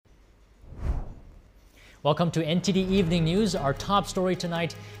Welcome to NTD Evening News. Our top story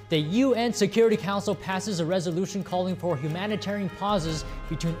tonight, the UN Security Council passes a resolution calling for humanitarian pauses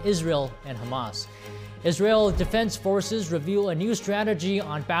between Israel and Hamas. Israel Defense Forces reveal a new strategy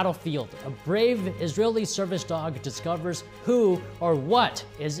on battlefield. A brave Israeli service dog discovers who or what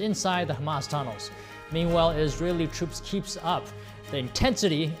is inside the Hamas tunnels. Meanwhile, Israeli troops keeps up the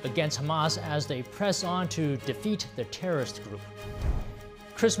intensity against Hamas as they press on to defeat the terrorist group.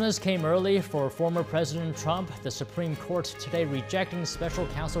 Christmas came early for former President Trump. The Supreme Court today rejecting Special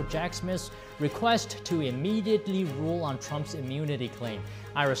Counsel Jack Smith's request to immediately rule on Trump's immunity claim.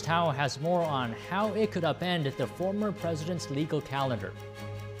 Iris Tao has more on how it could upend the former president's legal calendar.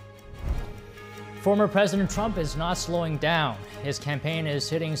 Former President Trump is not slowing down. His campaign is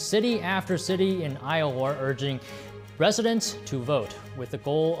hitting city after city in Iowa, urging residents to vote with the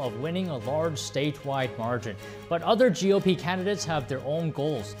goal of winning a large statewide margin. But other GOP candidates have their own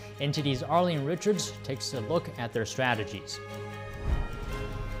goals. NTD's Arlene Richards takes a look at their strategies.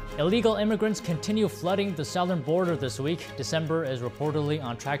 Illegal immigrants continue flooding the southern border this week. December is reportedly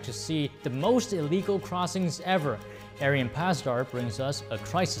on track to see the most illegal crossings ever. Arian Pasdar brings us a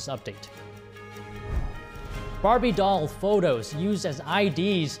crisis update. Barbie doll photos used as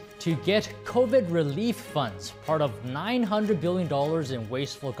IDs to get COVID relief funds, part of $900 billion in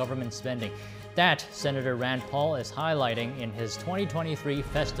wasteful government spending. That Senator Rand Paul is highlighting in his 2023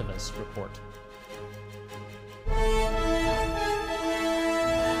 Festivus report.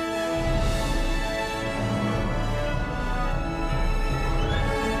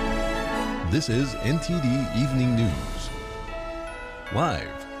 This is NTD Evening News. Live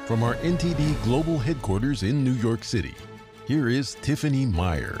from our NTD Global Headquarters in New York City, here is Tiffany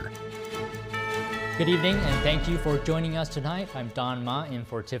Meyer. Good evening and thank you for joining us tonight. I'm Don Ma in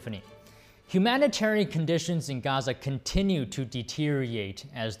for Tiffany. Humanitarian conditions in Gaza continue to deteriorate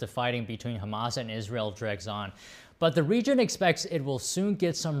as the fighting between Hamas and Israel drags on. But the region expects it will soon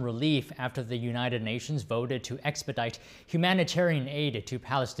get some relief after the United Nations voted to expedite humanitarian aid to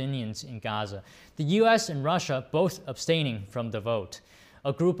Palestinians in Gaza. The U.S. and Russia both abstaining from the vote.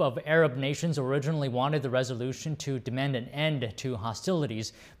 A group of Arab nations originally wanted the resolution to demand an end to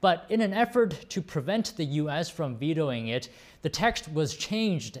hostilities, but in an effort to prevent the U.S. from vetoing it, the text was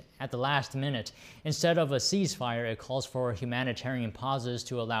changed at the last minute. Instead of a ceasefire, it calls for humanitarian pauses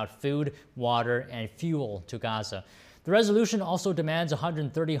to allow food, water, and fuel to Gaza. The resolution also demands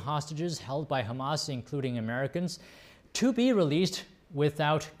 130 hostages held by Hamas, including Americans, to be released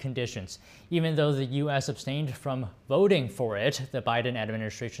without conditions. Even though the U.S. abstained from voting for it, the Biden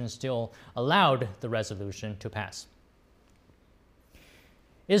administration still allowed the resolution to pass.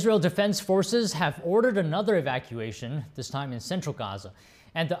 Israel Defense Forces have ordered another evacuation, this time in central Gaza.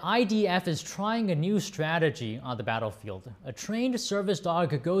 And the IDF is trying a new strategy on the battlefield. A trained service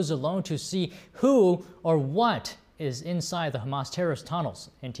dog goes alone to see who or what is inside the Hamas terrorist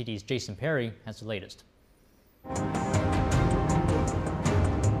tunnels. NTD's Jason Perry has the latest.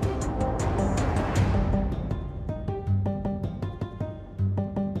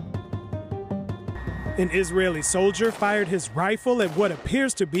 An Israeli soldier fired his rifle at what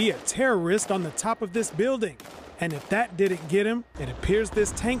appears to be a terrorist on the top of this building. And if that didn't get him, it appears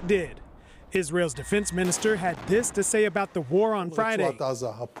this tank did. Israel's defense minister had this to say about the war on Friday.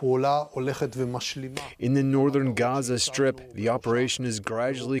 In the northern Gaza Strip, the operation is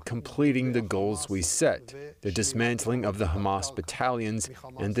gradually completing the goals we set, the dismantling of the Hamas battalions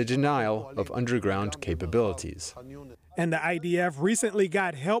and the denial of underground capabilities. And the IDF recently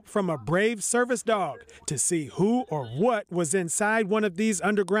got help from a brave service dog to see who or what was inside one of these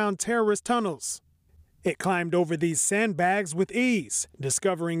underground terrorist tunnels. It climbed over these sandbags with ease,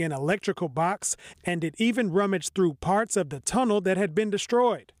 discovering an electrical box, and it even rummaged through parts of the tunnel that had been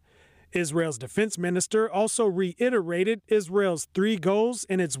destroyed. Israel's defense minister also reiterated Israel's 3 goals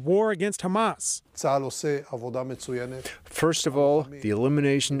in its war against Hamas. First of all, the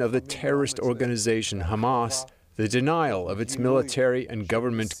elimination of the terrorist organization Hamas, the denial of its military and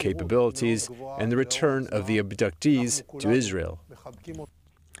government capabilities, and the return of the abductees to Israel.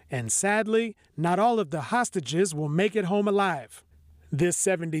 And sadly, not all of the hostages will make it home alive. This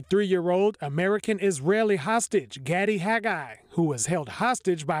 73-year-old American-Israeli hostage, Gadi Haggai, who was held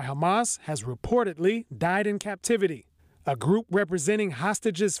hostage by Hamas, has reportedly died in captivity. A group representing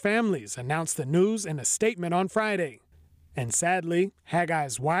hostages' families announced the news in a statement on Friday. And sadly,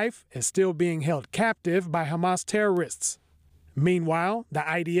 Haggai's wife is still being held captive by Hamas terrorists. Meanwhile, the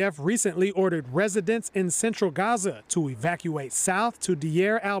IDF recently ordered residents in central Gaza to evacuate south to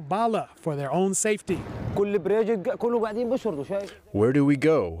Deir al-Bala for their own safety. Where do we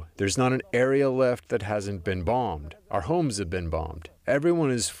go? There's not an area left that hasn't been bombed. Our homes have been bombed.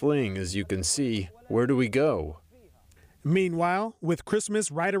 Everyone is fleeing, as you can see. Where do we go? Meanwhile, with Christmas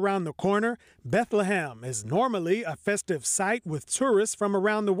right around the corner, Bethlehem is normally a festive sight with tourists from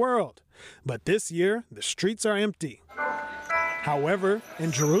around the world. But this year, the streets are empty. However,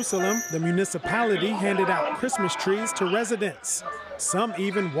 in Jerusalem, the municipality handed out Christmas trees to residents, some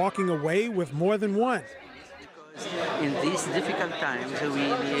even walking away with more than one. In these difficult times, we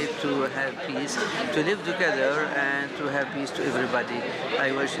need to have peace, to live together and to have peace to everybody.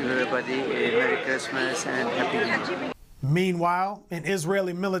 I wish everybody a Merry Christmas and Happy New Year. Meanwhile, an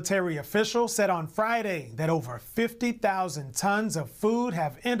Israeli military official said on Friday that over 50,000 tons of food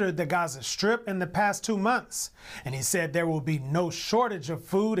have entered the Gaza Strip in the past 2 months. And he said there will be no shortage of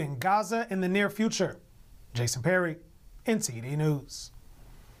food in Gaza in the near future. Jason Perry, NTD News.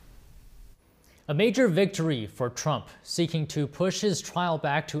 A major victory for Trump, seeking to push his trial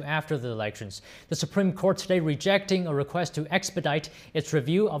back to after the elections. The Supreme Court today rejecting a request to expedite its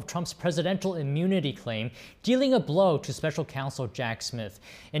review of Trump's presidential immunity claim, dealing a blow to special counsel Jack Smith.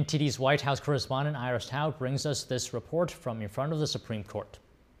 NTD's White House correspondent Iris Tao brings us this report from in front of the Supreme Court.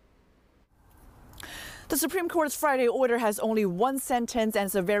 The Supreme Court's Friday order has only one sentence and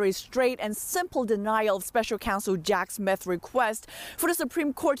it's a very straight and simple denial of special counsel Jack Smith's request for the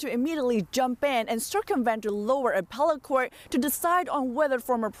Supreme Court to immediately jump in and circumvent the lower appellate court to decide on whether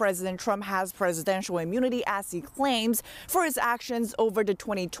former President Trump has presidential immunity as he claims for his actions over the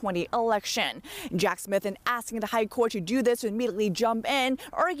 2020 election. Jack Smith, in asking the High Court to do this to immediately jump in,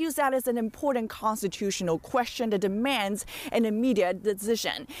 argues that it's an important constitutional question that demands an immediate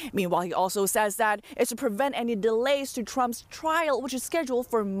decision. Meanwhile, he also says that it's to prevent any delays to Trump's trial, which is scheduled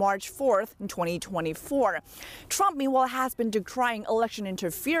for March 4th, 2024. Trump, meanwhile, has been decrying election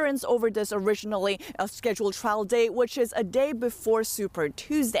interference over this originally scheduled trial date, which is a day before Super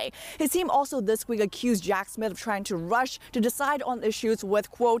Tuesday. His team also this week accused Jack Smith of trying to rush to decide on issues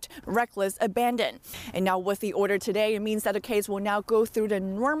with, quote, reckless abandon. And now with the order today, it means that the case will now go through the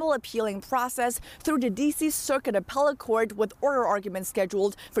normal appealing process through the D.C. Circuit Appellate Court with oral arguments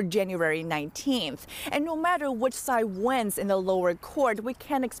scheduled for January 19th. And no matter which side wins in the lower court, we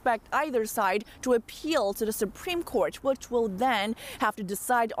can expect either side to appeal to the Supreme Court, which will then have to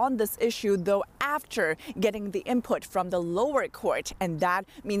decide on this issue, though, after getting the input from the lower court. And that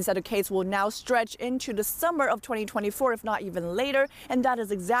means that the case will now stretch into the summer of 2024, if not even later. And that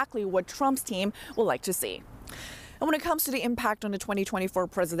is exactly what Trump's team would like to see. And when it comes to the impact on the 2024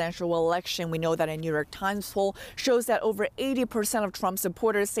 presidential election, we know that a New York Times poll shows that over 80% of Trump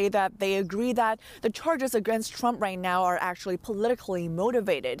supporters say that they agree that the charges against Trump right now are actually politically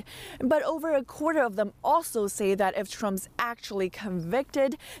motivated. But over a quarter of them also say that if Trump's actually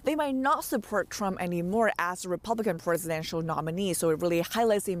convicted, they might not support Trump anymore as a Republican presidential nominee. So it really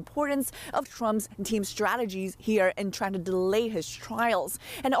highlights the importance of Trump's team's strategies here in trying to delay his trials.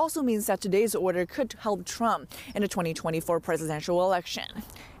 And it also means that today's order could help Trump in the 2024 presidential election.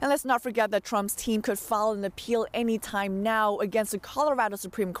 And let's not forget that Trump's team could file an appeal anytime now against the Colorado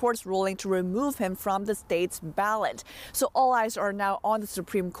Supreme Court's ruling to remove him from the state's ballot. So all eyes are now on the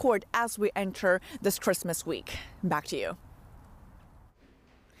Supreme Court as we enter this Christmas week. Back to you.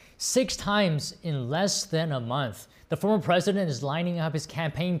 6 times in less than a month. The former president is lining up his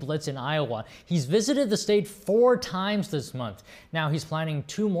campaign blitz in Iowa. He's visited the state 4 times this month. Now he's planning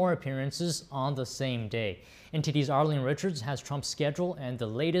 2 more appearances on the same day. NTD's Arlene Richards has Trump's schedule and the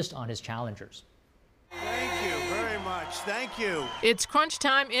latest on his challengers. Thank you very much. Thank you. It's crunch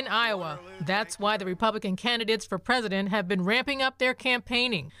time in Iowa. That's why the Republican candidates for president have been ramping up their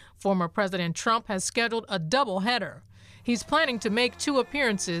campaigning. Former President Trump has scheduled a doubleheader. He's planning to make 2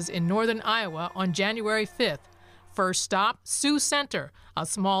 appearances in northern Iowa on January 5th. First stop, Sioux Center, a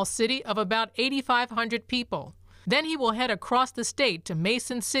small city of about 8,500 people. Then he will head across the state to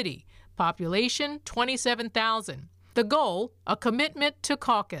Mason City, population 27,000. The goal, a commitment to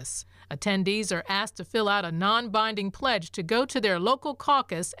caucus. Attendees are asked to fill out a non-binding pledge to go to their local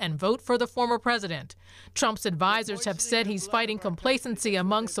caucus and vote for the former president. Trump's advisors have said he's fighting complacency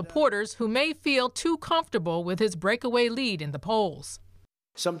among supporters who may feel too comfortable with his breakaway lead in the polls.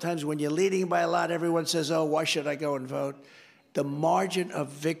 Sometimes when you're leading by a lot, everyone says, oh, why should I go and vote? The margin of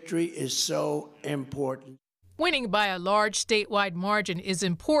victory is so important. Winning by a large statewide margin is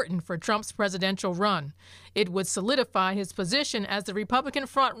important for Trump's presidential run. It would solidify his position as the Republican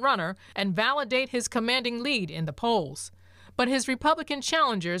frontrunner and validate his commanding lead in the polls. But his Republican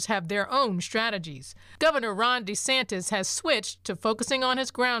challengers have their own strategies. Governor Ron DeSantis has switched to focusing on his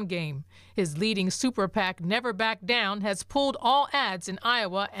ground game. His leading super PAC Never Back Down has pulled all ads in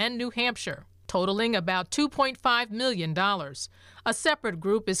Iowa and New Hampshire, totaling about $2.5 million. A separate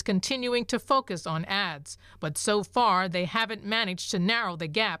group is continuing to focus on ads, but so far they haven't managed to narrow the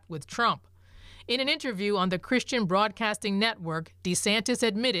gap with Trump. In an interview on the Christian Broadcasting Network, DeSantis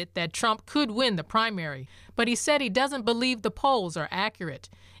admitted that Trump could win the primary, but he said he doesn't believe the polls are accurate.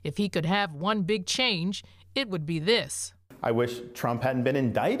 If he could have one big change, it would be this. I wish Trump hadn't been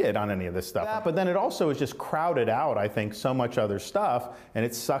indicted on any of this stuff. But then it also has just crowded out, I think, so much other stuff, and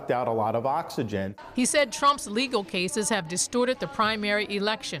it sucked out a lot of oxygen. He said Trump's legal cases have distorted the primary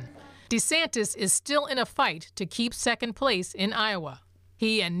election. DeSantis is still in a fight to keep second place in Iowa.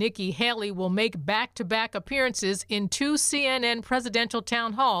 He and Nikki Haley will make back-to-back appearances in 2 CNN presidential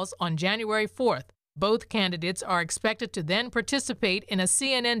town halls on January 4th. Both candidates are expected to then participate in a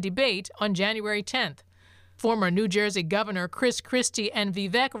CNN debate on January 10th. Former New Jersey Governor Chris Christie and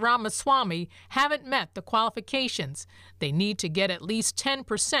Vivek Ramaswamy haven't met the qualifications. They need to get at least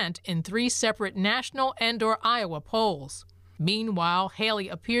 10% in 3 separate national and/or Iowa polls. Meanwhile, Haley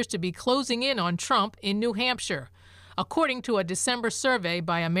appears to be closing in on Trump in New Hampshire. According to a December survey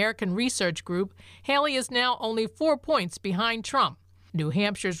by American Research Group, Haley is now only 4 points behind Trump. New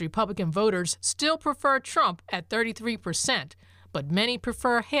Hampshire's Republican voters still prefer Trump at 33%, but many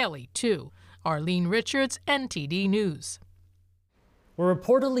prefer Haley, too. Arlene Richards, NTD News. We're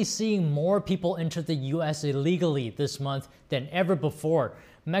reportedly seeing more people enter the U.S. illegally this month than ever before.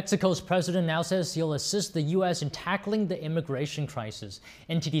 Mexico's president now says he'll assist the U.S. in tackling the immigration crisis.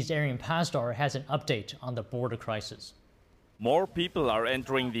 NTD's Arian Pastor has an update on the border crisis. More people are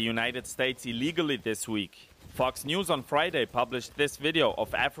entering the United States illegally this week. Fox News on Friday published this video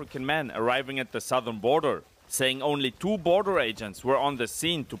of African men arriving at the southern border, saying only 2 border agents were on the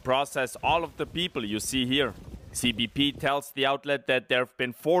scene to process all of the people you see here. CBP tells the outlet that there have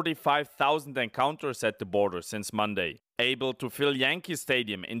been 45,000 encounters at the border since Monday, able to fill Yankee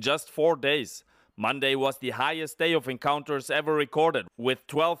Stadium in just 4 days. Monday was the highest day of encounters ever recorded, with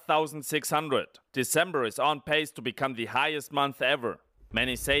 12,600. December is on pace to become the highest month ever.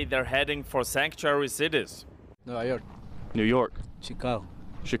 Many say they're heading for sanctuary cities. New York.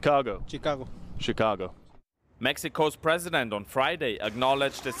 Chicago. Mexico's president on Friday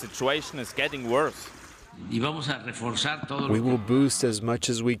acknowledged the situation is getting worse. We will boost as much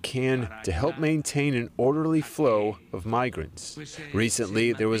as we can to help maintain an orderly flow of migrants.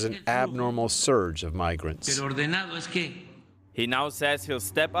 Recently, there was an abnormal surge of migrants. He now says he'll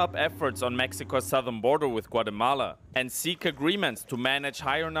step up efforts on Mexico's southern border with Guatemala and seek agreements to manage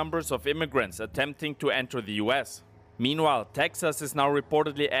higher numbers of immigrants attempting to enter the U.S. Meanwhile, Texas is now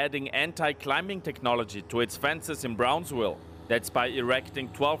reportedly adding anti-climbing technology to its fences in Brownsville. That's by erecting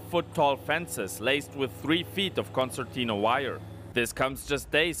 12-foot-tall fences laced with 3 feet of concertina wire. This comes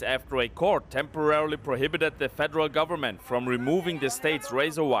just days after a court temporarily prohibited the federal government from removing the state's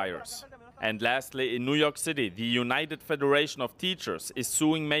razor wires. And lastly, in New York City, the United Federation of Teachers is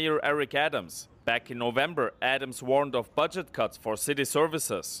suing Mayor Eric Adams. Back in November, Adams warned of budget cuts for city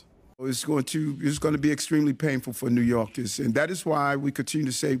services. It's going to be extremely painful for New Yorkers, and that is why we continue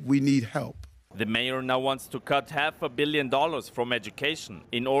to say we need help. The mayor now wants to cut $500 million from education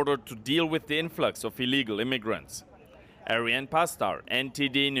in order to deal with the influx of illegal immigrants. Arian Pastar,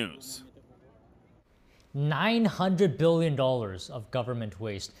 NTD News. $900 billion of government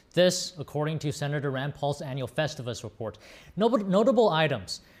waste. This, according to Senator Rand Paul's annual Festivus report. Notable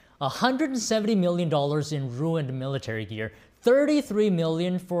items: $170 million in ruined military gear, $33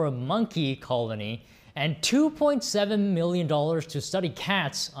 million for a monkey colony, and $2.7 million to study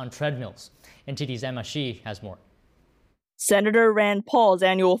cats on treadmills. NTD's Emma Shi has more. Senator Rand Paul's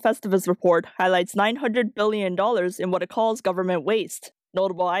annual Festivus report highlights $900 billion in what it calls government waste.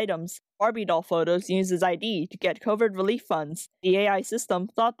 Notable items: Barbie doll photos used as ID to get COVID relief funds. The AI system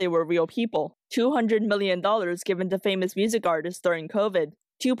thought they were real people. $200 million given to famous music artists during COVID.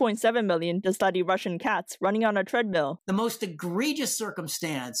 $2.7 million to study Russian cats running on a treadmill. The most egregious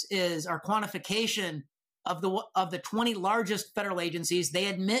circumstance is our quantification of the 20 largest federal agencies. They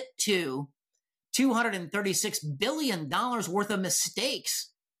admit to $236 billion worth of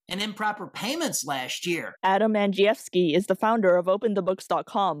mistakes and improper payments last year. Adam Andrzejewski is the founder of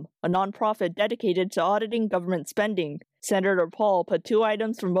OpenTheBooks.com, a nonprofit dedicated to auditing government spending. Senator Paul put 2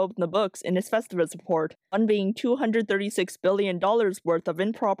 items from Open the Books in his Festivus report, one being $236 billion worth of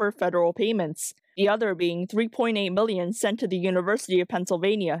improper federal payments, the other being $3.8 million sent to the University of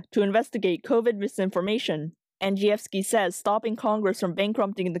Pennsylvania to investigate COVID misinformation. Andrzejewski says stopping Congress from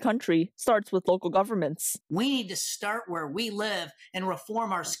bankrupting the country starts with local governments. We need to start where we live and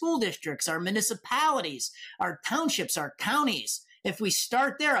reform our school districts, our municipalities, our townships, our counties. If we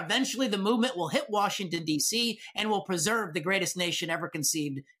start there, eventually the movement will hit Washington, D.C. and will preserve the greatest nation ever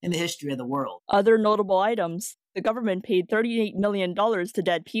conceived in the history of the world. Other notable items: the government paid $38 million to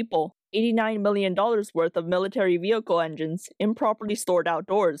dead people, $89 million worth of military vehicle engines improperly stored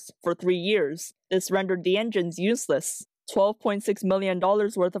outdoors for 3 years. This rendered the engines useless. $12.6 million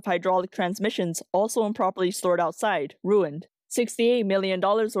worth of hydraulic transmissions, also improperly stored outside, ruined. $68 million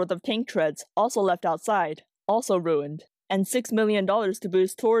worth of tank treads, also left outside, also ruined. And $6 million to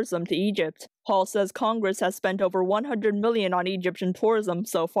boost tourism to Egypt. Hall says Congress has spent over $100 million on Egyptian tourism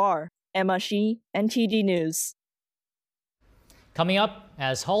so far. Emma Shi, NTD News. Coming up,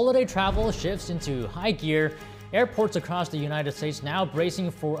 as holiday travel shifts into high gear, airports across the United States now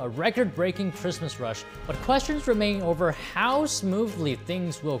bracing for a record-breaking Christmas rush, but questions remain over how smoothly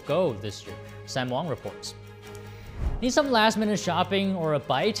things will go this year. Sam Wong reports. Need some last-minute shopping or a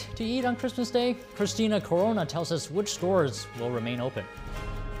bite to eat on Christmas Day? Christina Corona tells us which stores will remain open.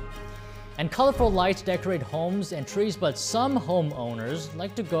 And colorful lights decorate homes and trees, but some homeowners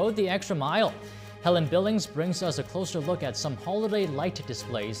like to go the extra mile. Helen Billings brings us a closer look at some holiday light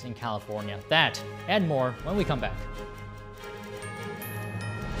displays in California. That and more when we come back.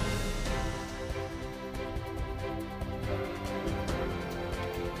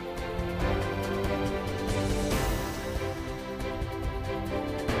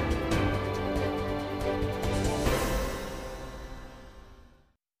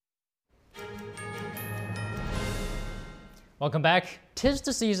 Welcome back. 'Tis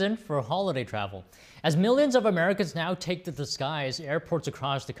the season for holiday travel. As millions of Americans now take to the skies, airports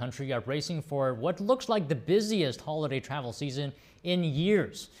across the country are racing for what looks like the busiest holiday travel season in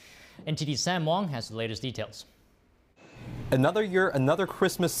years. NTD's Sam Wong has the latest details. Another year, another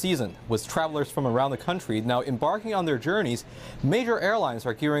Christmas season. With travelers from around the country now embarking on their journeys, major airlines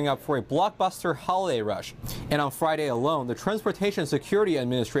are gearing up for a blockbuster holiday rush. And on Friday alone, the Transportation Security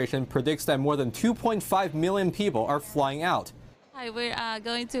Administration predicts that more than 2.5 million people are flying out. Hi, we're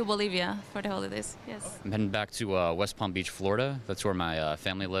going to Bolivia for the holidays, yes. I'm heading back to West Palm Beach, Florida. That's where my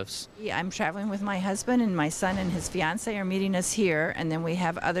family lives. Yeah, I'm traveling with my husband, and my son and his fiance are meeting us here, and then we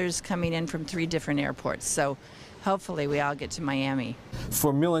have others coming in from 3 different airports. So hopefully we all get to Miami.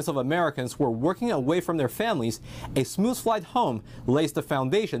 For millions of Americans who are working away from their families, a smooth flight home lays the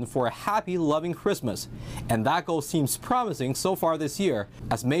foundation for a happy, loving Christmas. And that goal seems promising so far this year,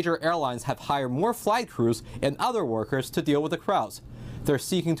 as major airlines have hired more flight crews and other workers to deal with the crowds. They're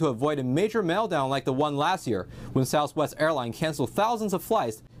seeking to avoid a major meltdown like the one last year, when Southwest Airlines canceled thousands of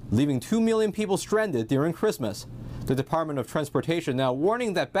flights, leaving 2 million people stranded during Christmas. The Department of Transportation now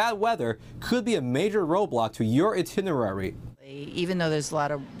warning that bad weather could be a major roadblock to your itinerary. Even though there's a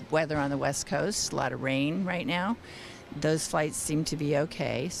lot of weather on the West Coast, a lot of rain right now, those flights seem to be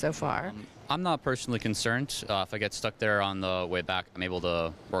okay so far. I'm not personally concerned. If I get stuck there on the way back, I'm able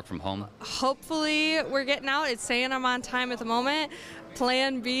to work from home. Hopefully we're getting out. It's saying I'm on time at the moment.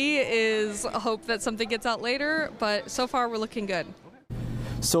 Plan B is a hope that something gets out later, but so far we're looking good.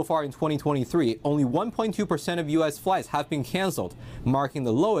 So far in 2023, only 1.2% of U.S. flights have been canceled, marking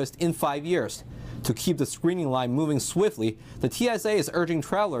the lowest in 5 years. To keep the screening line moving swiftly, the TSA is urging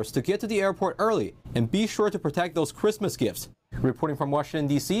travelers to get to the airport early and be sure to protect those Christmas gifts. Reporting from Washington,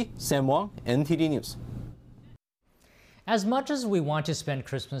 D.C., Sam Wong, NTD News. As much as we want to spend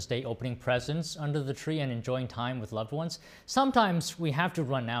Christmas Day opening presents under the tree and enjoying time with loved ones, sometimes we have to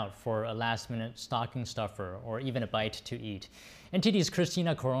run out for a last-minute stocking stuffer or even a bite to eat. NTD's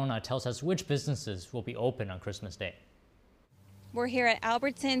Christina Corona tells us which businesses will be open on Christmas Day. We're here at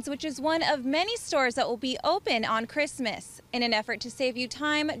Albertsons, which is one of many stores that will be open on Christmas. In an effort to save you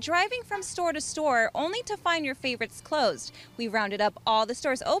time driving from store to store only to find your favorites closed, we rounded up all the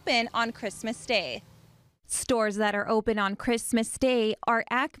stores open on Christmas Day. Stores that are open on Christmas Day are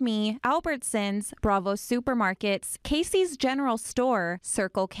Acme, Albertsons, Bravo Supermarkets, Casey's General Store,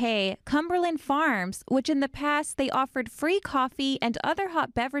 Circle K, Cumberland Farms, which in the past they offered free coffee and other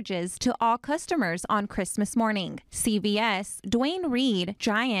hot beverages to all customers on Christmas morning. CVS, Duane Reade,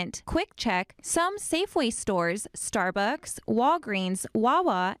 Giant, Quick Check, some Safeway stores, Starbucks, Walgreens,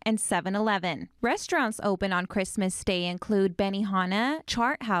 Wawa, and 7-Eleven. Restaurants open on Christmas Day include Benihana,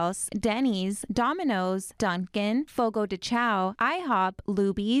 Chart House, Denny's, Domino's, Dunkin', Fogo de Chao, IHOP,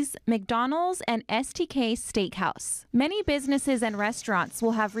 Luby's, McDonald's, and STK Steakhouse. Many businesses and restaurants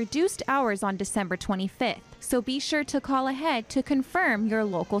will have reduced hours on December 25th, so be sure to call ahead to confirm your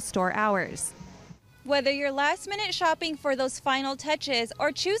local store hours. Whether you're last-minute shopping for those final touches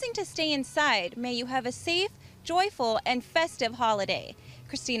or choosing to stay inside, may you have a safe, joyful, and festive holiday.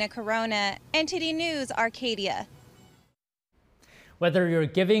 Christina Corona, NTD News, Arcadia. Whether you're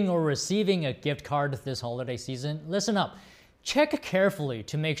giving or receiving a gift card this holiday season, listen up. Check carefully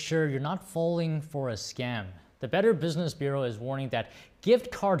to make sure you're not falling for a scam. The Better Business Bureau is warning that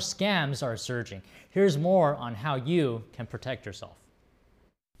gift card scams are surging. Here's more on how you can protect yourself.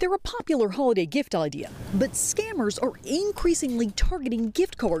 They're a popular holiday gift idea, but scammers are increasingly targeting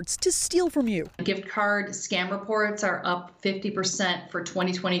gift cards to steal from you. Gift card scam reports are up 50% for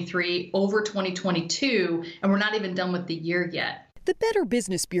 2023 over 2022, and we're not even done with the year yet. The Better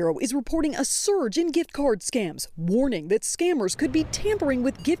Business Bureau is reporting a surge in gift card scams, warning that scammers could be tampering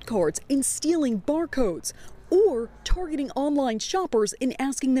with gift cards and stealing barcodes, or targeting online shoppers and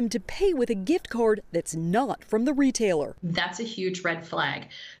asking them to pay with a gift card that's not from the retailer. That's a huge red flag.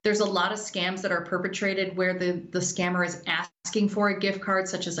 There's a lot of scams that are perpetrated where the scammer is asking for a gift card,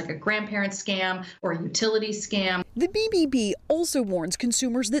 such as like a grandparent scam or a utility scam. The BBB also warns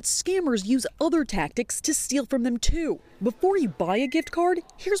consumers that scammers use other tactics to steal from them too. Before you buy a gift card,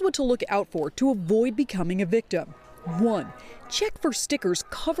 here's what to look out for to avoid becoming a victim. 1. Check for stickers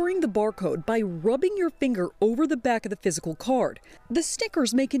covering the barcode by rubbing your finger over the back of the physical card. The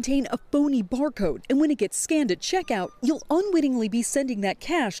stickers may contain a phony barcode, and when it gets scanned at checkout, you'll unwittingly be sending that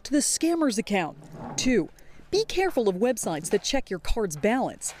cash to the scammer's account. 2. Be careful of websites that check your card's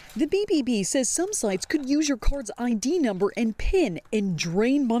balance. The BBB says some sites could use your card's ID number and PIN and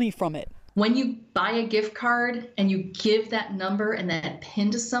drain money from it. When you buy a gift card and you give that number and that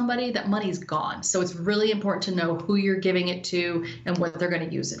PIN to somebody, that money's gone. So it's really important to know who you're giving it to and what they're going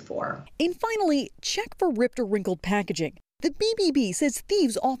to use it for. And finally, check for ripped or wrinkled packaging. The BBB says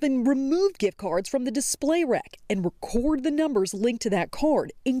thieves often remove gift cards from the display rack and record the numbers linked to that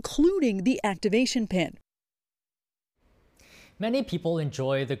card, including the activation PIN. Many people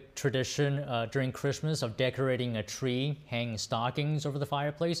enjoy the tradition during Christmas of decorating a tree, hanging stockings over the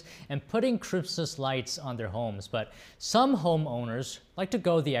fireplace, and putting Christmas lights on their homes. But some homeowners like to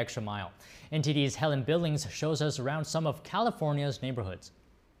go the extra mile. NTD's Helen Billings shows us around some of California's neighborhoods.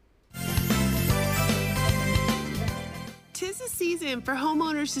 'Tis a season for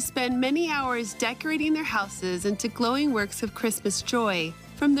homeowners to spend many hours decorating their houses into glowing works of Christmas joy.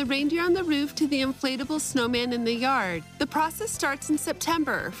 From the reindeer on the roof to the inflatable snowman in the yard, the process starts in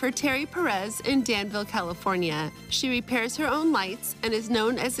September for Terry Perez in Danville, California. She repairs her own lights and is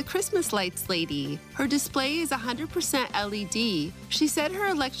known as the Christmas Lights Lady. Her display is 100% LED. She said her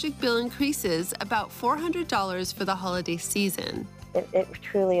electric bill increases about $400 for the holiday season. It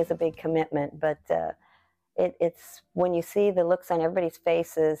truly is a big commitment, but it's when you see the looks on everybody's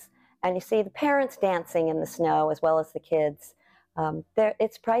faces and you see the parents dancing in the snow as well as the kids,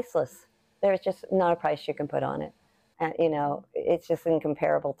 it's priceless. There's just not a price you can put on it. You know, it's just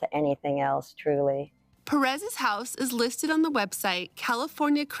incomparable to anything else, truly. Perez's house is listed on the website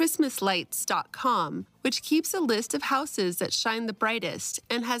CaliforniaChristmasLights.com, which keeps a list of houses that shine the brightest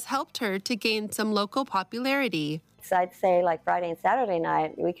and has helped her to gain some local popularity. So I'd say like Friday and Saturday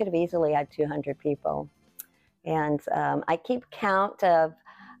night, we could have easily had 200 people. And I keep count of,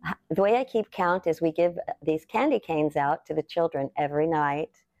 the way I keep count is we give these candy canes out to the children every night.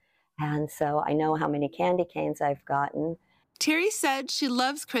 And so I know how many candy canes I've gotten. Terry said she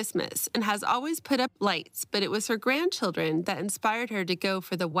loves Christmas and has always put up lights, but it was her grandchildren that inspired her to go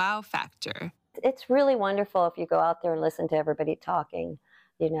for the wow factor. It's really wonderful if you go out there and listen to everybody talking,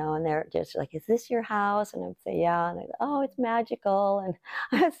 you know, and they're just like, is this your house? And I would say, yeah. And they'd go, oh, it's magical. And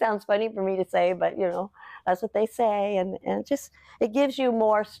it sounds funny for me to say, but, you know, that's what they say. And it gives you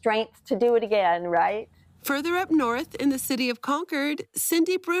more strength to do it again, right? Further up north in the city of Concord,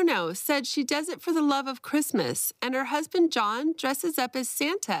 Cindy Bruno said she does it for the love of Christmas, and her husband John dresses up as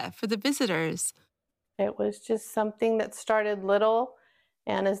Santa for the visitors. It was just something that started little,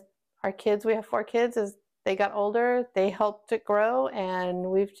 and as our kids, we have 4 kids, as they got older, they helped it grow, and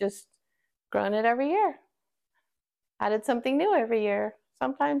we've just grown it every year. Added something new every year,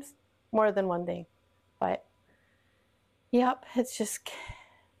 sometimes more than one thing. But, yep, it's just,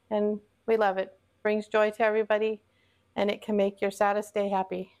 and we love it. Brings joy to everybody, and it can make your saddest day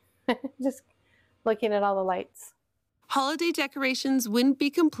happy. Just looking at all the lights. Holiday decorations wouldn't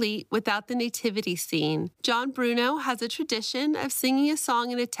be complete without the nativity scene. John Bruno has a tradition of singing a song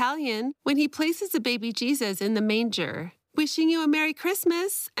in Italian when he places the baby Jesus in the manger. Wishing you a Merry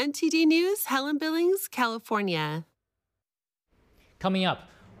Christmas. NTD News, Helen Billings, California. Coming up,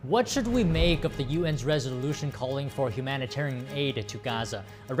 what should we make of the UN's resolution calling for humanitarian aid to Gaza?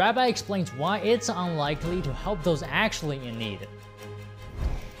 A rabbi explains why it's unlikely to help those actually in need.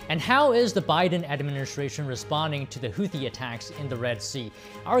 And how is the Biden administration responding to the Houthi attacks in the Red Sea?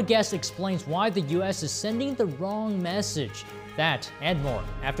 Our guest explains why the U.S. is sending the wrong message. That and more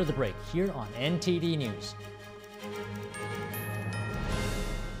after the break here on NTD News.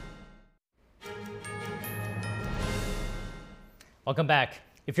 Welcome back.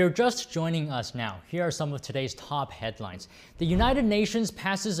 If you're just joining us now, here are some of today's top headlines. The United Nations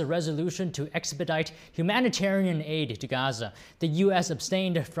passes a resolution to expedite humanitarian aid to Gaza. The U.S.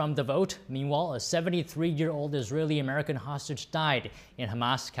 abstained from the vote. Meanwhile, a 73-year-old Israeli-American hostage died in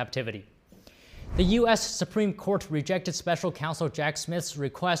Hamas captivity. The U.S. Supreme Court rejected Special Counsel Jack Smith's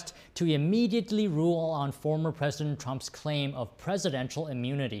request to immediately rule on former President Trump's claim of presidential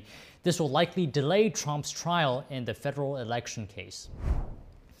immunity. This will likely delay Trump's trial in the federal election case.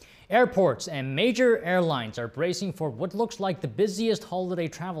 Airports and major airlines are bracing for what looks like the busiest holiday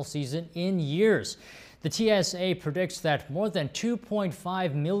travel season in years. The TSA predicts that more than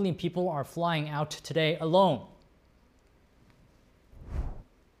 2.5 million people are flying out today alone.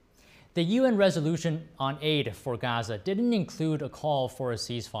 The UN resolution on aid for Gaza didn't include a call for a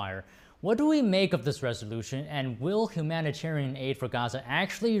ceasefire. What do we make of this resolution, and will humanitarian aid for Gaza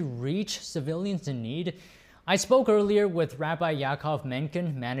actually reach civilians in need? I spoke earlier with Rabbi Yaakov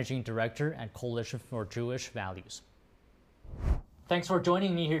Menken, Managing Director at Coalition for Jewish Values. Thanks for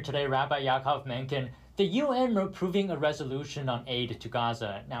joining me here today, Rabbi Yaakov Menken. The UN approving a resolution on aid to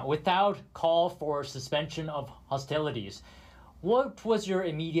Gaza, now without call for suspension of hostilities. What was your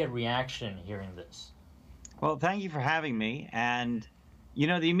immediate reaction hearing this? Well, thank you for having me. And, you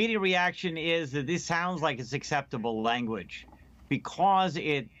know, the immediate reaction is that this sounds like it's acceptable language, because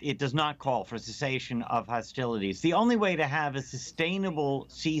it does not call for cessation of hostilities. The only way to have a sustainable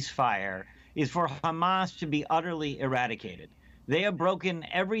ceasefire is for Hamas to be utterly eradicated. They have broken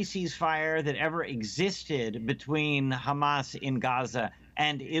every ceasefire that ever existed between Hamas in Gaza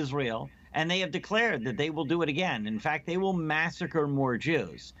and Israel, and they have declared that they will do it again. In fact, they will massacre more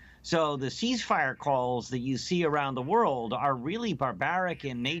Jews. So the ceasefire calls that you see around the world are really barbaric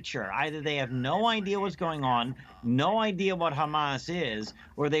in nature. Either they have no idea what's going on, no idea what Hamas is,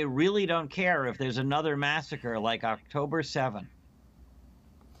 or they really don't care if there's another massacre like October 7.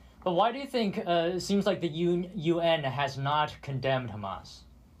 But why do you think it seems like the UN has not condemned Hamas?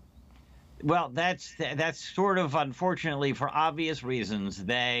 Well, that's sort of, unfortunately, for obvious reasons.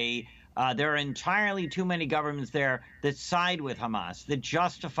 There are entirely too many governments there that side with Hamas, that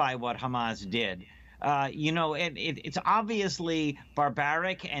justify what Hamas did. You know, it's obviously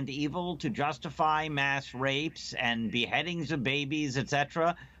barbaric and evil to justify mass rapes and beheadings of babies,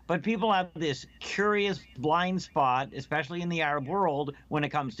 etc. But people have this curious blind spot, especially in the Arab world, when it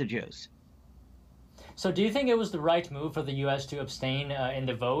comes to Jews. So do you think it was the right move for the U.S. to abstain in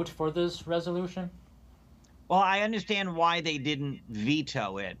the vote for this resolution? Well, I understand why they didn't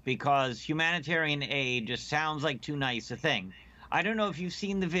veto it, because humanitarian aid just sounds like too nice a thing. I don't know if you've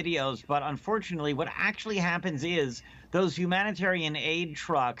seen the videos, but unfortunately what actually happens is those humanitarian aid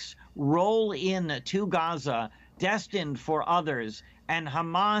trucks roll in to Gaza destined for others, and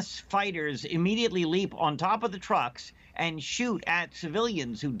Hamas fighters immediately leap on top of the trucks and shoot at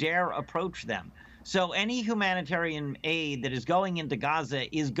civilians who dare approach them. So any humanitarian aid that is going into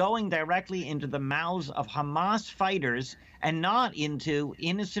Gaza is going directly into the mouths of Hamas fighters and not into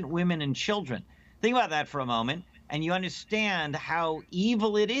innocent women and children. Think about that for a moment, and you understand how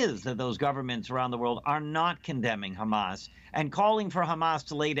evil it is that those governments around the world are not condemning Hamas and calling for Hamas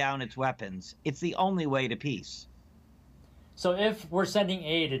to lay down its weapons. It's the only way to peace. So if we're sending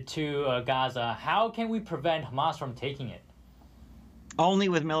aid to Gaza, how can we prevent Hamas from taking it? Only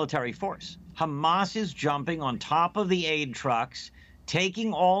with military force. Hamas is jumping on top of the aid trucks,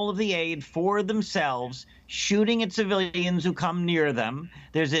 taking all of the aid for themselves, shooting at civilians who come near them.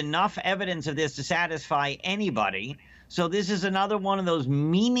 There's enough evidence of this to satisfy anybody. So this is another one of those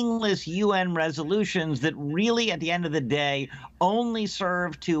meaningless UN resolutions that really, at the end of the day, only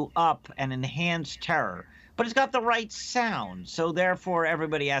serve to up and enhance terror. But it's got the right sound, so therefore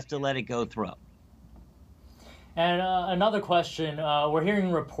everybody has to let it go through. And another question, we're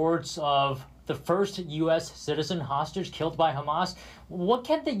hearing reports of the first U.S. citizen hostage killed by Hamas. What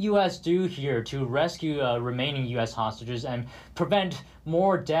can the U.S. do here to rescue remaining U.S. hostages and prevent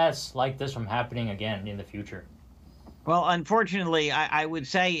more deaths like this from happening again in the future? Well, unfortunately, I would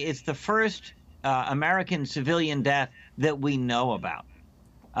say it's the first American civilian death that we know about.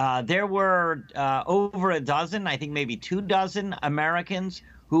 There were over a dozen, I think maybe 24 Americans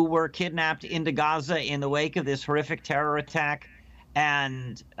who were kidnapped into Gaza in the wake of this horrific terror attack.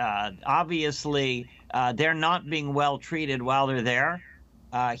 And obviously, they're not being well treated while they're there.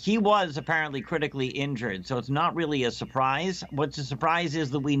 He was apparently critically injured, so it's not really a surprise. What's a surprise is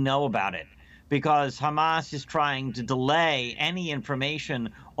that we know about it, because Hamas is trying to delay any information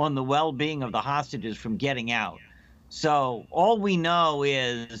on the well-being of the hostages from getting out. So all we know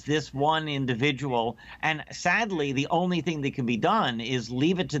is this one individual, and sadly, the only thing that can be done is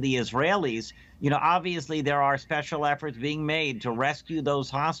leave it to the Israelis. You know, obviously there are special efforts being made to rescue those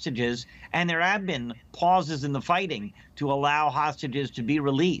hostages, and there have been pauses in the fighting to allow hostages to be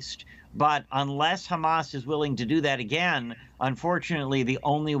released. But unless Hamas is willing to do that again, unfortunately, the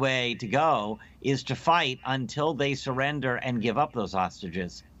only way to go is to fight until they surrender and give up those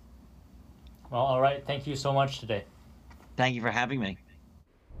hostages. Well, all right. Thank you so much today. Thank you for having me.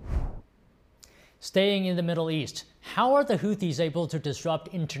 Staying in the Middle East, how are the Houthis able to disrupt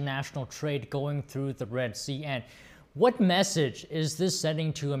international trade going through the Red Sea? And what message is this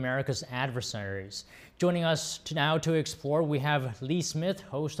sending to America's adversaries? Joining us now to explore, we have Lee Smith,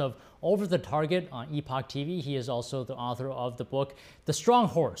 host of Over the Target on Epoch TV. He is also the author of the book, The Strong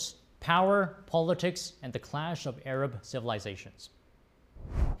Horse, Power, Politics, and the Clash of Arab Civilizations.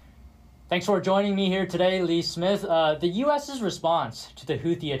 Thanks for joining me here today, Lee Smith. The U.S.'s response to the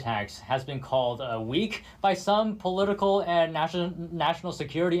Houthi attacks has been called weak by some political and national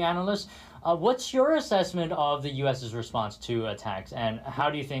security analysts. What's your assessment of the U.S.'s response to attacks, and how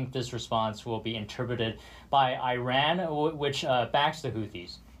do you think this response will be interpreted by Iran, which backs the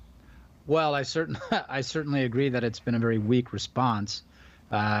Houthis? Well, I certainly agree that it's been a very weak response.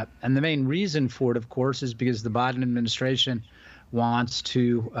 And the main reason for it, of course, is because the Biden administration wants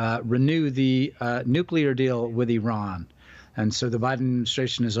to renew the nuclear deal with Iran. And so the Biden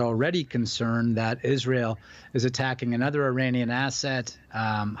administration is already concerned that Israel is attacking another Iranian asset,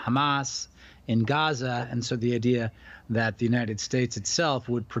 Hamas, in Gaza. And so the idea that the United States itself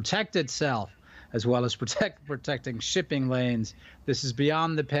would protect itself, as well as protecting shipping lanes, this is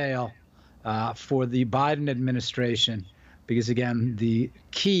beyond the pale for the Biden administration. Because, again, the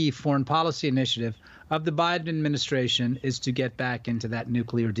key foreign policy initiative of the Biden administration is to get back into that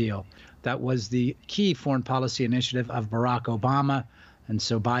nuclear deal. That was the key foreign policy initiative of Barack Obama, and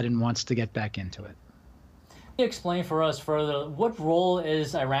so Biden wants to get back into it. Can you explain for us further, what role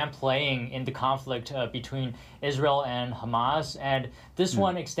is Iran playing in the conflict between Israel and Hamas, and this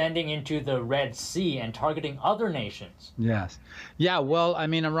one extending into the Red Sea and targeting other nations? Yes. Yeah, well, I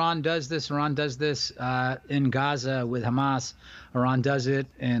mean, Iran does this. Iran does this in Gaza with Hamas. Iran does it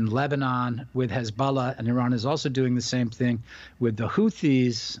in Lebanon with Hezbollah, and Iran is also doing the same thing with the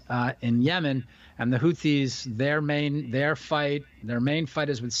Houthis in Yemen. And the Houthis, their main fight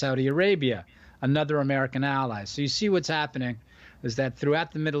is with Saudi Arabia, another American ally. So you see what's happening is that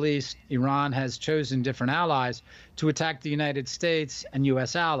throughout the Middle East, Iran has chosen different allies to attack the United States and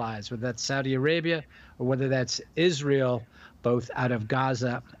U.S. allies, whether that's Saudi Arabia or whether that's Israel, both out of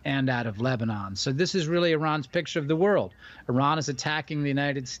Gaza and out of Lebanon. So this is really Iran's picture of the world. Iran is attacking the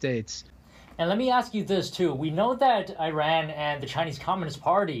United States. And let me ask you this, too. We know that Iran and the Chinese Communist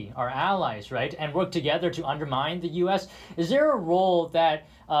Party are allies, right, and work together to undermine the U.S. Is there a role that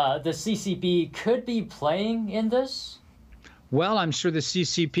the CCP could be playing in this? Well, I'm sure the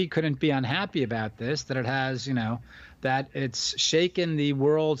CCP couldn't be unhappy about this, that it has, that it's shaken the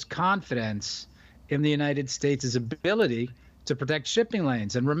world's confidence in the United States' ability to protect shipping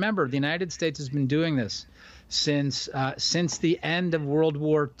lanes. And remember, the United States has been doing this since the end of World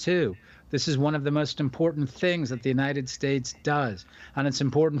War II. This is one of the most important things that the United States does. And it's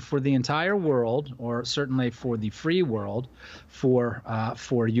important for the entire world, or certainly for the free world, for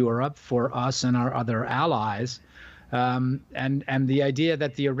Europe, for us and our other allies. And the idea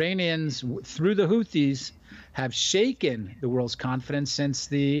that the Iranians, through the Houthis, have shaken the world's confidence since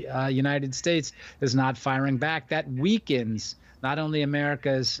the United States is not firing back, that weakens not only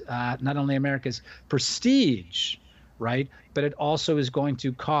America's prestige, right? But it also is going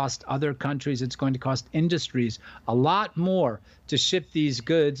to cost other countries, it's going to cost industries a lot more to ship these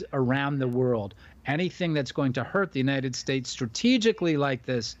goods around the world. Anything that's going to hurt the United States strategically like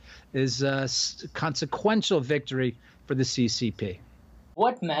this is a consequential victory for the CCP.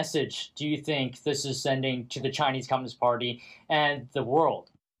 What message do you think this is sending to the Chinese Communist Party and the world?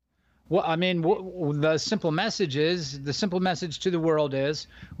 Well, I mean, the simple message to the world is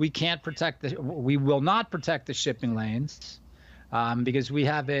we will not protect the shipping lanes because we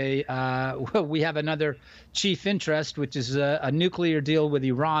have another chief interest, which is a nuclear deal with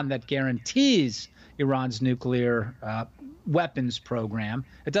Iran that guarantees Iran's nuclear weapons program.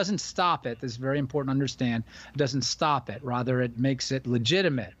 It doesn't stop it. This is very important to understand. It doesn't stop it. Rather, it makes it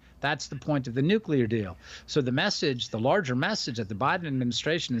legitimate. That's the point of the nuclear deal. So the message, the larger message that the Biden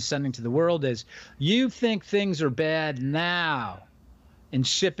administration is sending to the world is, you think things are bad now. in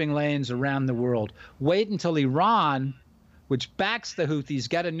shipping lanes around the world. Wait until Iran, which backs the Houthis,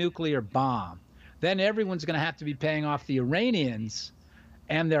 get a nuclear bomb. Then everyone's going to have to be paying off the Iranians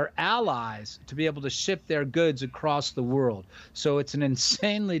and their allies to be able to ship their goods across the world. So it's an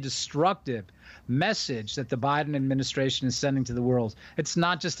insanely destructive message that the Biden administration is sending to the world. It's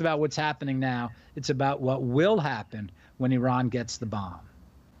not just about what's happening now. It's about what will happen when Iran gets the bomb.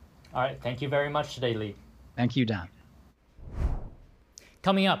 All right. Thank you very much today, Lee. Thank you, Don.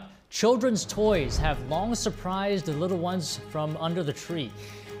 Coming up, children's toys have long surprised the little ones from under the tree.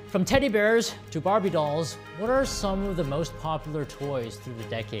 From teddy bears to Barbie dolls, what are some of the most popular toys through the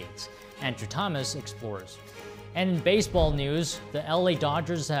decades? Andrew Thomas explores. And in baseball news, the LA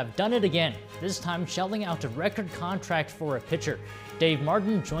Dodgers have done it again, this time shelling out a record contract for a pitcher. Dave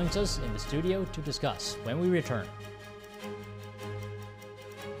Martin joins us in the studio to discuss when we return.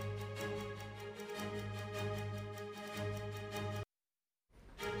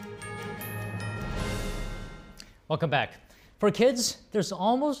 Welcome back. For kids, there's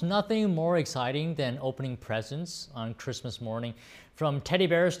almost nothing more exciting than opening presents on Christmas morning. From teddy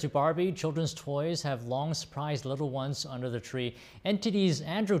bears to Barbie, children's toys have long surprised little ones under the tree. NTD's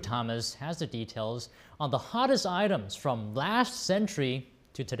Andrew Thomas has the details on the hottest items from last century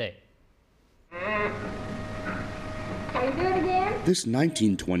to today. Can you do it again? This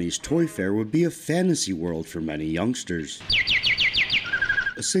 1920s toy fair would be a fantasy world for many youngsters.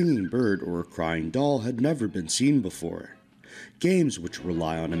 A singing bird or a crying doll had never been seen before. Games which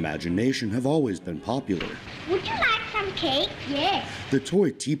rely on imagination have always been popular. Would you like some cake? Yes. The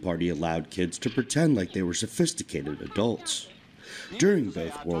Toy Tea Party allowed kids to pretend like they were sophisticated adults. During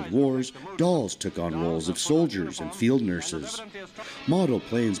both World Wars, dolls took on roles of soldiers and field nurses. Model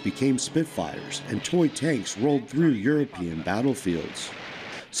planes became Spitfires, and toy tanks rolled through European battlefields.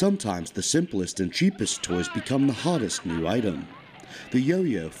 Sometimes the simplest and cheapest toys become the hottest new item. The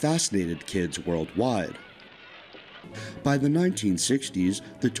yo-yo fascinated kids worldwide. By the 1960s,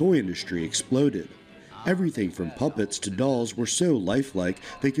 the toy industry exploded. Everything from puppets to dolls were so lifelike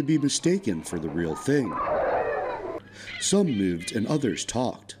they could be mistaken for the real thing. Some moved and others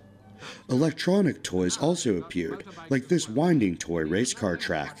talked. Electronic toys also appeared, like this winding toy race car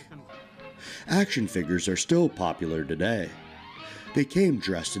track. Action figures are still popular today. They came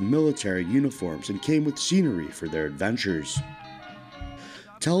dressed in military uniforms and came with scenery for their adventures.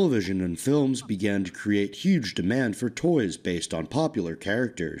 Television and films began to create huge demand for toys based on popular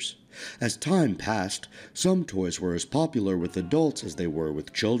characters. As time passed, some toys were as popular with adults as they were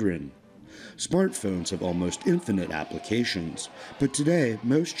with children. Smartphones have almost infinite applications, but today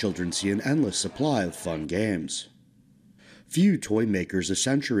most children see an endless supply of fun games. Few toy makers a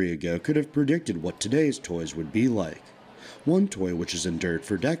century ago could have predicted what today's toys would be like. One toy which has endured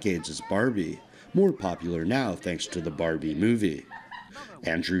for decades is Barbie, more popular now thanks to the Barbie movie.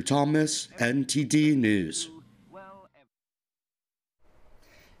 Andrew Thomas, NTD News.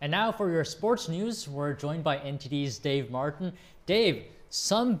 And now for your sports news, we're joined by NTD's Dave Martin. Dave,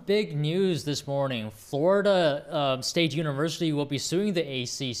 some big news this morning. Florida State University will be suing the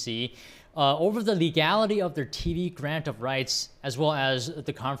ACC over the legality of their TV grant of rights, as well as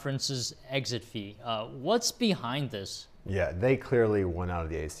the conference's exit fee. What's behind this? Yeah, they clearly went out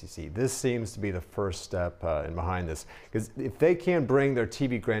of the ACC. This seems to be the first step in behind this, because if they can't bring their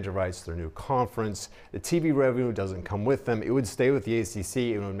TV grant of rights to their new conference, the TV revenue doesn't come with them. It would stay with the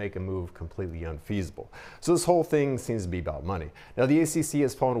ACC and would make a move completely unfeasible. So this whole thing seems to be about money. Now, the ACC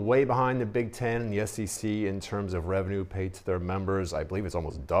has fallen way behind the Big Ten and the SEC in terms of revenue paid to their members. I believe it's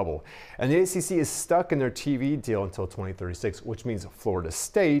almost double. And the ACC is stuck in their TV deal until 2036, which means Florida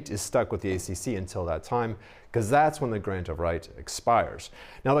State is stuck with the ACC until that time, because that's when the grant of right expires.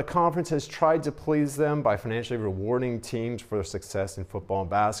 Now, the conference has tried to please them by financially rewarding teams for their success in football and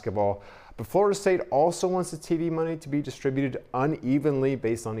basketball, but Florida State also wants the TV money to be distributed unevenly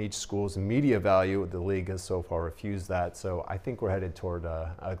based on each school's media value. The league has so far refused that, so I think we're headed toward an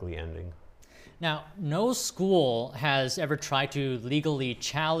ugly ending. Now, no school has ever tried to legally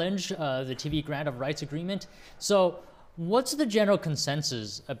challenge the TV grant of rights agreement, so what's the general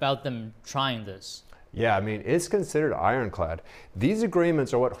consensus about them trying this? Yeah, I mean, it's considered ironclad. These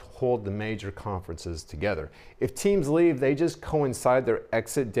agreements are what hold the major conferences together. If teams leave, they just coincide their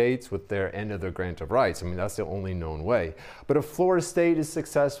exit dates with their end of their grant of rights. I mean, that's the only known way. But if Florida State is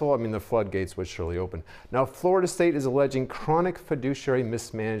successful, I mean, the floodgates would surely open. Now, Florida State is alleging chronic fiduciary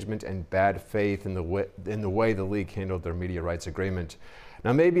mismanagement and bad faith in the way the league handled their media rights agreement.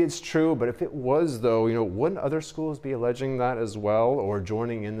 Now, maybe it's true, but if it was, though, wouldn't other schools be alleging that as well or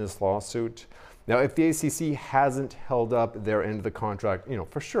joining in this lawsuit? Now, if the ACC hasn't held up their end of the contract,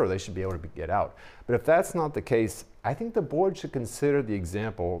 for sure they should be able to get out. But if that's not the case, I think the board should consider the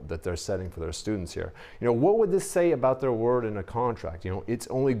example that they're setting for their students here. You know, what would this say about their word in a contract? You know, it's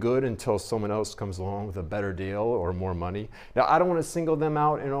only good until someone else comes along with a better deal or more money. Now, I don't want to single them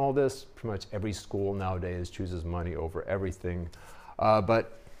out in all this. Pretty much every school nowadays chooses money over everything.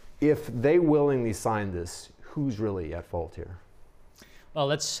 But if they willingly sign this, who's really at fault here? Well,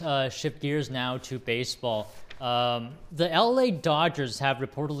 let's shift gears now to baseball. The LA Dodgers have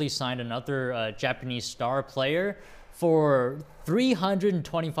reportedly signed another Japanese star player for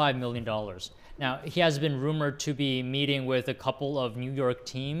 $325 million. Now, he has been rumored to be meeting with a couple of New York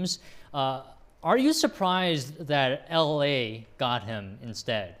teams. Are you surprised that LA got him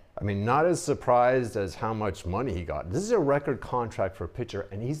instead? I mean, not as surprised as how much money he got. This is a record contract for a pitcher,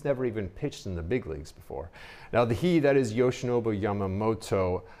 and he's never even pitched in the big leagues before. Now, that is Yoshinobu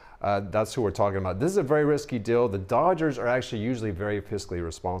Yamamoto. That's who we're talking about. This is a very risky deal. The Dodgers are actually usually very fiscally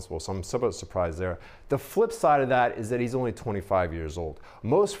responsible, so I'm somewhat surprised there. The flip side of that is that he's only 25 years old.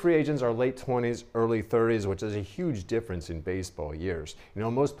 Most free agents are late 20s, early 30s, which is a huge difference in baseball years. You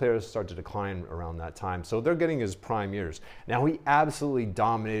know, most players start to decline around that time, so they're getting his prime years. Now, he absolutely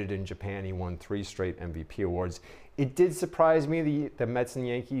dominated in Japan. He won 3 straight MVP awards. It did surprise me the Mets and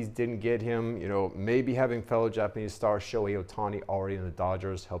Yankees didn't get him. You know, maybe having fellow Japanese star Shohei Ohtani already in the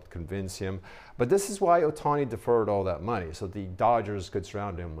Dodgers helped convince him. But this is why Ohtani deferred all that money, so the Dodgers could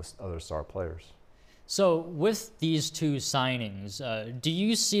surround him with other star players. So with these two signings, do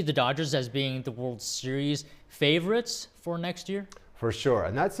you see the Dodgers as being the World Series favorites for next year? For sure,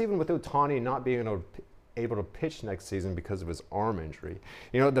 and that's even with Ohtani not being able to pitch next season because of his arm injury.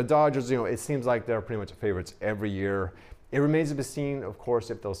 You know, the Dodgers, you know, it seems like they're pretty much favorites every year. It remains to be seen, of course,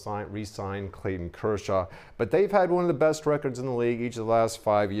 if they'll re-sign Clayton Kershaw. But they've had one of the best records in the league each of the last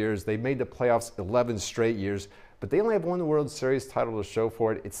 5 years. They've made the playoffs 11 straight years, but they only have one World Series title to show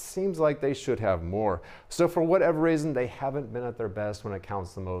for it. It seems like they should have more. So for whatever reason, they haven't been at their best when it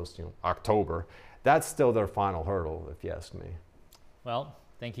counts the most, you know, October. That's still their final hurdle, if you ask me. Well,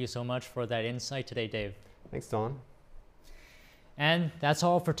 thank you so much for that insight today, Dave. Thanks, Don. And that's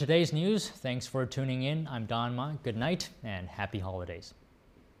all for today's news. Thanks for tuning in. I'm Don Ma. Good night and happy holidays.